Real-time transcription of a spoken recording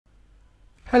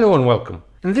Hello and welcome.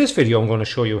 In this video I'm going to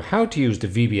show you how to use the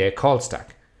VBA call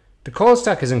stack. The call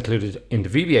stack is included in the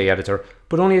VBA editor,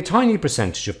 but only a tiny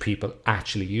percentage of people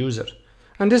actually use it.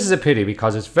 And this is a pity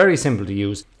because it's very simple to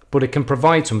use, but it can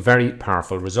provide some very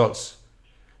powerful results.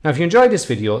 Now if you enjoyed this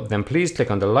video, then please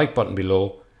click on the like button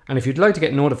below, and if you'd like to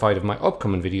get notified of my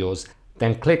upcoming videos,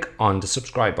 then click on the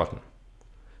subscribe button.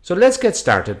 So let's get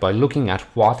started by looking at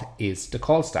what is the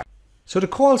call stack. So the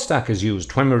call stack is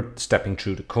used when we're stepping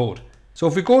through the code. So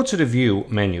if we go to the View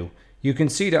menu, you can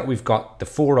see that we've got the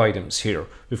 4 items here.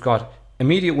 We've got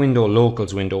Immediate Window,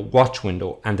 Locals Window, Watch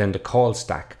Window, and then the call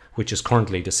stack, which is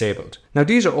currently disabled. Now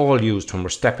these are all used when we're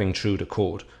stepping through the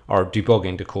code, or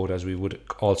debugging the code as we would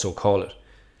also call it.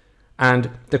 And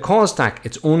the call stack,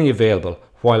 it's only available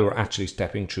while we're actually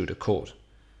stepping through the code.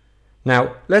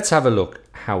 Now let's have a look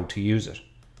how to use it.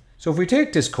 So if we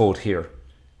take this code here,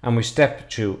 and we step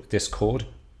through this code,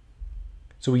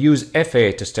 so we use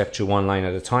F8 to step through one line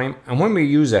at a time, and when we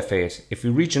use F8, if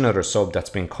we reach another sub that's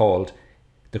been called,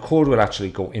 the code will actually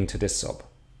go into this sub.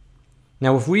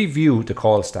 Now if we view the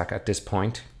call stack at this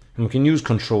point, and we can use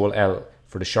Ctrl L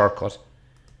for the shortcut,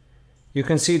 you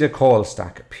can see the call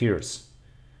stack appears.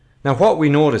 Now what we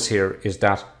notice here is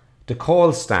that the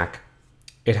call stack,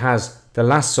 it has the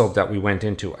last sub that we went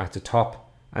into at the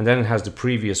top, and then it has the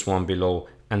previous one below,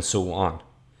 and so on.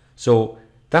 So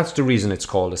that's the reason it's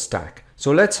called a stack.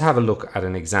 So let's have a look at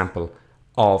an example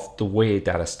of the way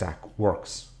that a stack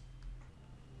works.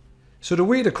 So the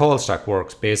way the call stack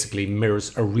works basically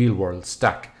mirrors a real world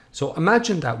stack. So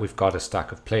imagine that we've got a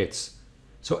stack of plates.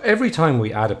 So every time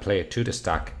we add a plate to the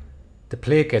stack, the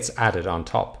plate gets added on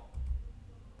top.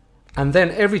 And then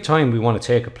every time we want to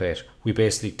take a plate, we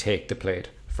basically take the plate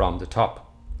from the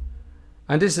top.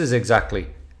 And this is exactly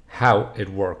how it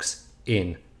works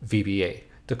in VBA.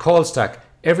 The call stack,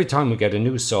 every time we get a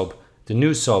new sub, the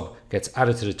new sub gets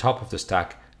added to the top of the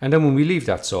stack, and then when we leave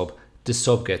that sub, the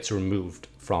sub gets removed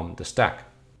from the stack.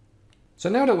 So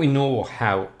now that we know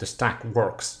how the stack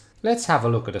works, let's have a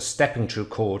look at a stepping through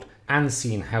code and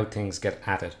seeing how things get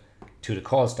added to the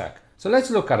call stack. So let's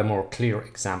look at a more clear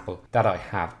example that I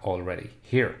have already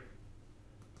here.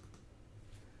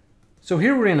 So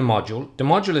here we're in a module. The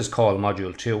module is called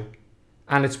Module 2,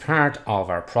 and it's part of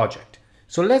our project.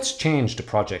 So let's change the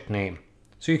project name.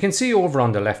 So you can see over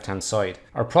on the left hand side,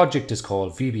 our project is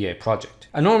called VBA Project.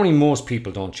 And normally most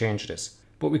people don't change this,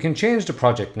 but we can change the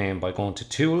project name by going to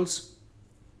Tools,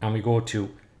 and we go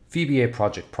to VBA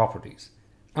Project Properties.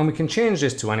 And we can change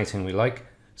this to anything we like.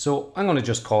 So I'm going to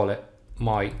just call it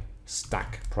My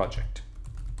Stack Project.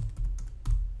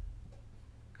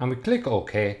 And we click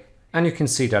OK, and you can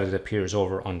see that it appears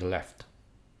over on the left.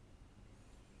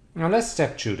 Now let's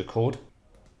step through the code.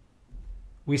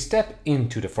 We step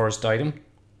into the first item.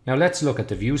 Now let's look at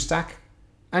the view stack,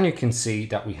 and you can see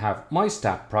that we have My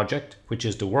Stack Project, which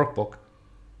is the workbook,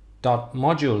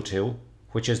 .module2,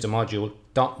 which is the module,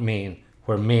 .main,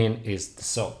 where main is the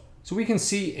sub. So we can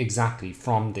see exactly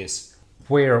from this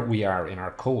where we are in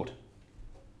our code.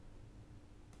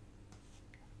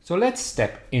 So let's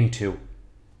step into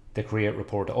the Create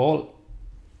Report All,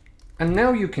 and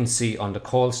now you can see on the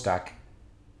call stack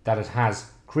that it has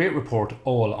Create Report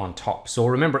All on top. So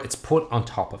remember, it's put on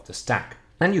top of the stack.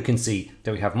 And you can see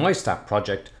that we have My Stack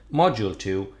Project, Module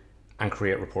 2, and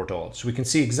Create Report All. So we can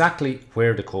see exactly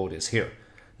where the code is here.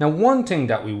 Now, one thing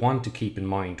that we want to keep in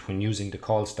mind when using the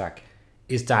call stack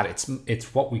is that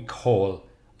it's what we call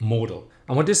modal.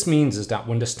 And what this means is that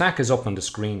when the stack is up on the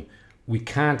screen, we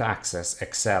can't access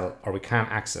Excel or we can't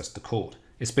access the code.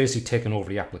 It's basically taken over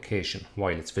the application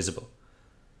while it's visible.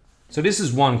 So this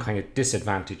is one kind of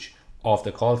disadvantage of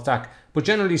the call stack, but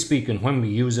generally speaking, when we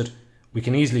use it, we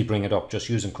can easily bring it up just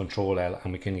using Ctrl L,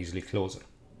 and we can easily close it.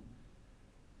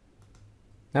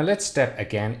 Now let's step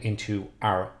again into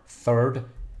our third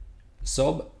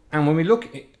sub, and when we look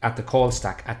at the call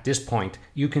stack at this point,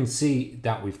 you can see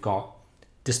that we've got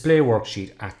Display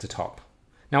Worksheet at the top.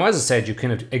 Now as I said, you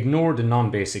can ignore the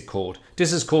non-basic code.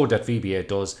 This is code that VBA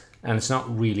does, and it's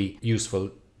not really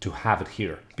useful to have it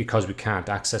here because we can't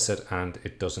access it and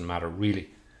it doesn't matter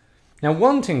really. Now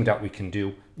one thing that we can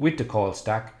do with the call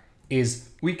stack is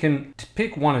we can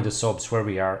pick one of the subs where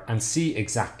we are and see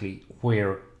exactly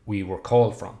where we were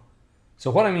called from.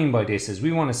 So what I mean by this is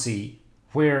we want to see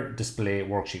where Display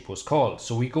Worksheet was called.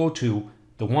 So we go to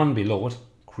the one below it,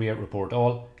 Create Report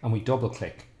All, and we double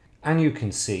click. And you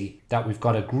can see that we've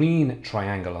got a green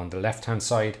triangle on the left hand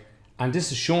side, and this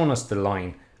is showing us the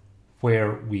line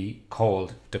where we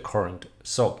called the current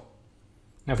sub.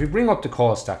 Now if we bring up the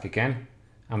call stack again,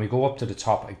 and we go up to the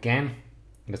top again,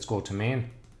 let's go to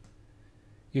main,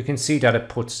 you can see that it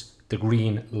puts the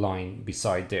green line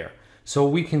beside there. so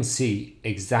we can see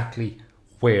exactly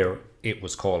where it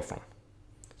was called from.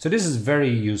 So this is a very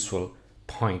useful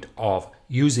point of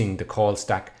using the call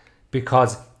stack,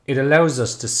 because it allows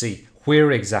us to see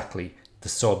where exactly the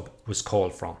sub was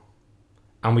called from.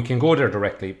 And we can go there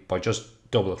directly by just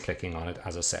double clicking on it,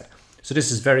 as I said. So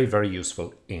this is very, very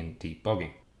useful in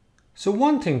debugging. So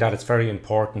one thing that is very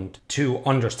important to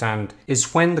understand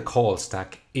is when the call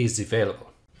stack is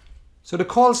available. So the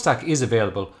call stack is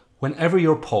available whenever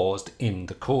you're paused in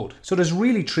the code. So there's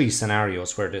really three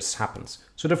scenarios where this happens.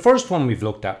 So the first one we've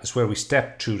looked at is where we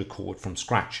step through the code from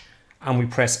scratch and we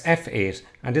press F8,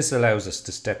 and this allows us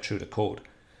to step through the code.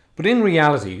 But in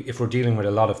reality, if we're dealing with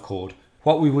a lot of code,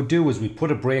 what we would do is we'd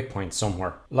put a breakpoint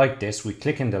somewhere like this. We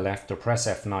click in the left or press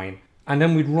F9, and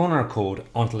then we'd run our code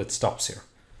until it stops here.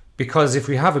 Because if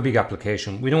we have a big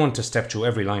application, we don't want to step through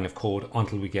every line of code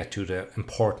until we get to the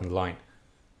important line.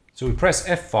 So we press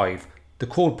F5, the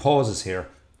code pauses here,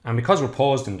 and because we're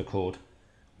paused in the code,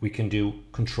 we can do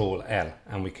Ctrl L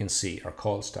and we can see our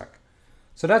call stack.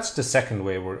 So that's the second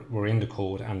way we're in the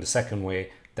code, and the second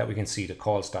way that we can see the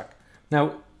call stack.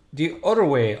 Now, the other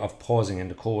way of pausing in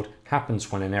the code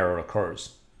happens when an error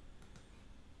occurs.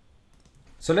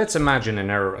 So let's imagine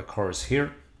an error occurs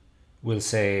here. We'll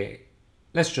say,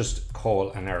 let's just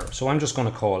call an error. So I'm just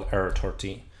going to call error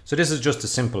 13. So this is just a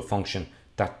simple function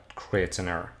that creates an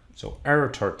error. So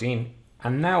error 13.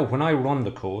 And now when I run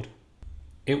the code,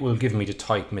 it will give me the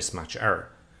type mismatch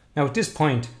error. Now at this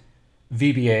point,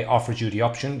 VBA offers you the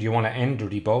option, do you want to end or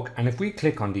debug? And if we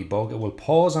click on debug, it will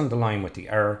pause on the line with the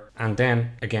error. And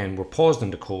then again, we're paused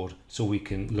in the code so we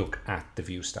can look at the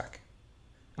view stack.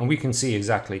 And we can see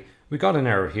exactly, we got an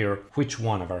error here, which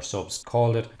one of our subs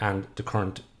called it and the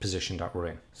current position that we're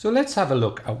in. So let's have a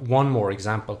look at one more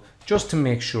example just to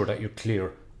make sure that you're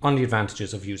clear on the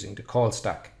advantages of using the call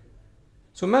stack.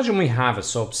 So imagine we have a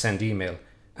sub send email,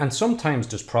 and sometimes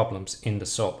there's problems in the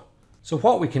sub. So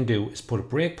what we can do is put a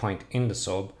breakpoint in the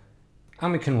sub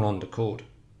and we can run the code.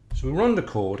 So we run the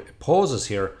code, it pauses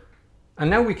here, and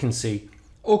now we can see,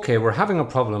 okay, we're having a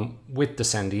problem with the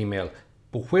send email,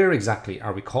 but where exactly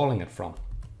are we calling it from?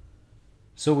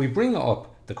 So we bring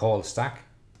up the call stack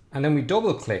and then we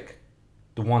double click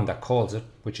the one that calls it,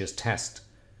 which is test,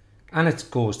 and it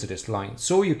goes to this line.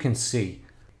 So you can see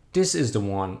this is the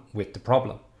one with the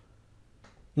problem.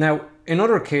 Now, in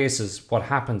other cases, what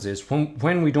happens is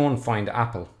when we don't find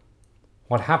Apple,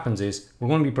 what happens is we're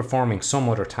going to be performing some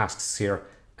other tasks here,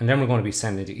 and then we're going to be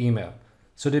sending the email.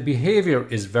 So the behavior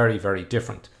is very, very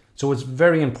different. So it's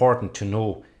very important to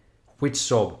know which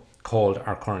sub called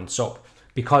our current sub,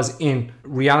 because in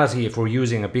reality, if we're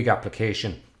using a big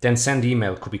application, then send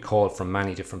email could be called from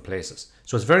many different places.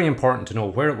 So it's very important to know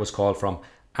where it was called from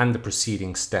and the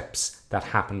preceding steps that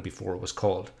happened before it was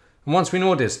called. And once we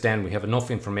know this, then we have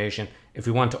enough information if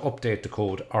we want to update the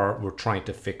code or we're trying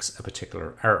to fix a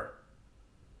particular error.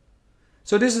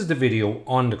 So this is the video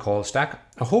on the call stack.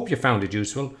 I hope you found it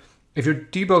useful. If you're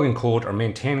debugging code or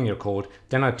maintaining your code,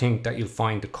 then I think that you'll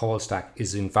find the call stack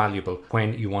is invaluable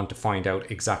when you want to find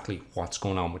out exactly what's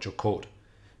going on with your code.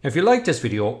 Now, if you like this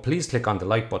video, please click on the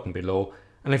like button below.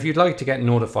 And if you'd like to get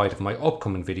notified of my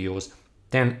upcoming videos,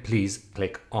 then please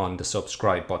click on the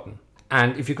subscribe button.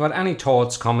 And if you've got any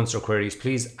thoughts, comments or queries,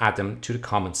 please add them to the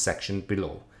comments section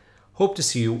below. Hope to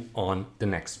see you on the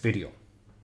next video.